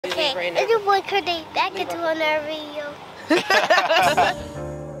right now. It's your boy Kurde back into another video.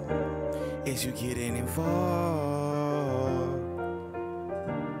 Is you getting involved?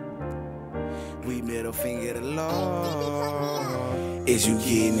 We middle finger the law. Is you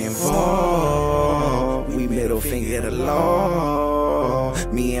getting involved? We middle finger the law.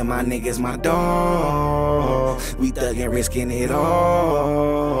 Me and my niggas, my dog. We thuggin', risking it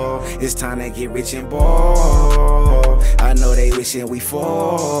all. It's time to get rich and ball. I know they wishing we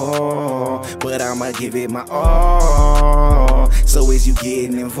fall, but I'ma give it my all. So is you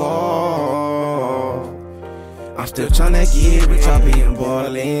getting involved? I'm still tryna get rich, I been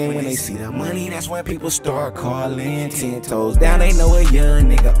ballin'. When they see the money, that's when people start calling. 10 toes down, they know a young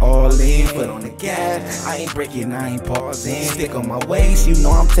nigga all in. Foot on the gas, I ain't breaking, I ain't pausing. Stick on my waist, you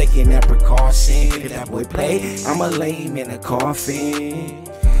know I'm taking that precaution. If that boy play, I'ma lay him in a coffin.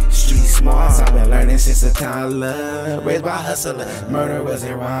 Street smarts, I've been learning since the time of love. Raised by hustler, murderers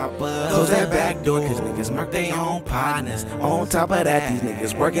and robbers. Close that back door, cause niggas murk their own partners. On top of that, these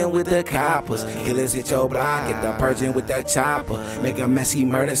niggas working with the coppers. Killers hit your block, get the purging with that chopper. Make a messy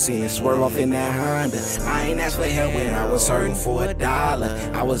murder scene, swerve off in that Honda. I ain't asked for help when I was hurting for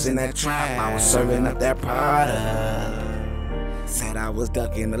 $1. I was in that trap, I was serving up that product. Said I was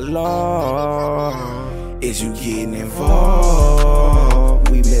ducking the law. Is you getting involved?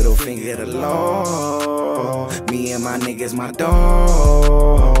 We middle finger the law. Me and my niggas, my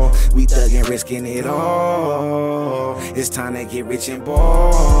dog. We thuggin', risking it all. It's time to get rich and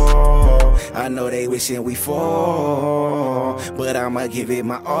ball. I know they wishing we fall, but I'ma give it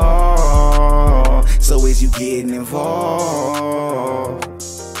my all. So is you getting involved?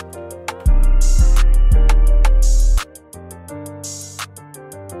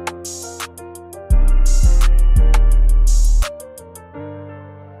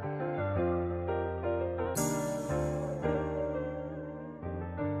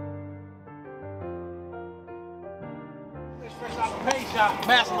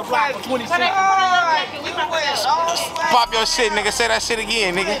 Master the block for 26. Pop your shit, nigga. Say that shit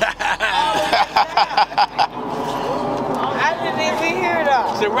again, nigga. I didn't even hear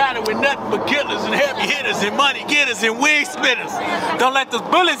that. Surrounded with nothing but killers and heavy hitters and money getters and wig spitters. Don't let those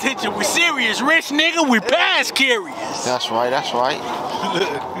bullets hit you. We serious, rich nigga. We pass carriers. That's right, that's right.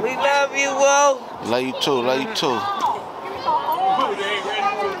 We love you, Whoa. Love you too, love you too.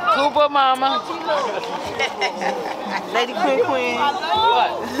 Cooper mama. Lady Queen. What?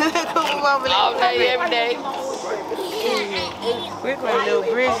 Cooper mama. All day, every day. We're going to do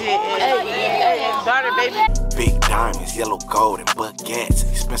Bridget and daughter, baby. Big diamonds, yellow gold and baguettes.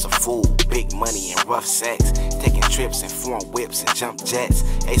 Expensive food, big money and rough sex. Taking trips in foreign whips and jump jets.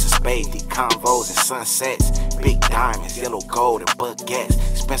 Ace of spades, deep convos and sunsets. Big diamonds, yellow gold and baguettes.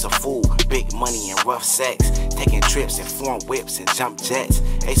 Expensive food, big money and rough sex. Taking trips in foreign whips and jump jets.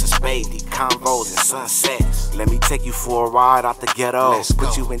 Ace of spades, deep convos and sunsets. Let me take you for a ride out the ghetto.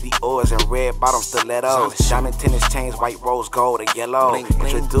 Put you in the oars and red bottom stilettos. Diamond tennis chains, white rose gold and yellow.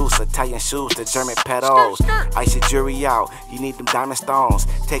 Introduce Italian shoes to German pedals. Ice your jewelry out, you need them diamond stones.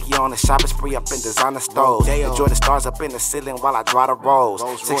 Take you on a shopping spree up in designer stores. Enjoy the stars up in the ceiling while I draw the rolls.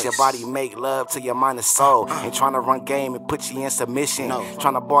 Sex your body, make love to your mind and soul. Ain't trying to run game and put you in submission.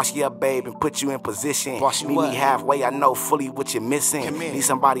 Trying to boss you up, babe, and put you in position. Meet me halfway, I know fully what you're missing. Need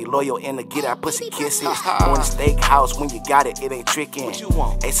somebody loyal in to get that pussy kisses. On the steakhouse, when you got it, it ain't tricking.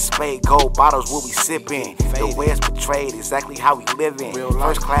 Ace of spade, gold bottles, what we sipping. The way it's portrayed, exactly how we living.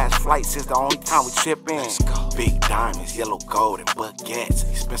 First class flights is the only time we tripping. Big diamonds, yellow gold and baguettes.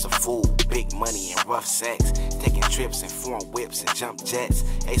 Expensive food, big money and rough sex. Taking trips in foreign whips and jump jets.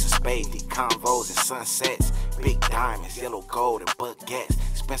 Ace of spades, deep convos and sunsets. Big diamonds, yellow gold and baguettes.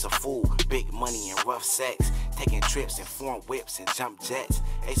 Expensive food, big money and rough sex. Taking trips in foreign whips and jump jets.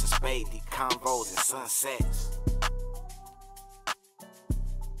 Ace of spades, deep convos and sunsets.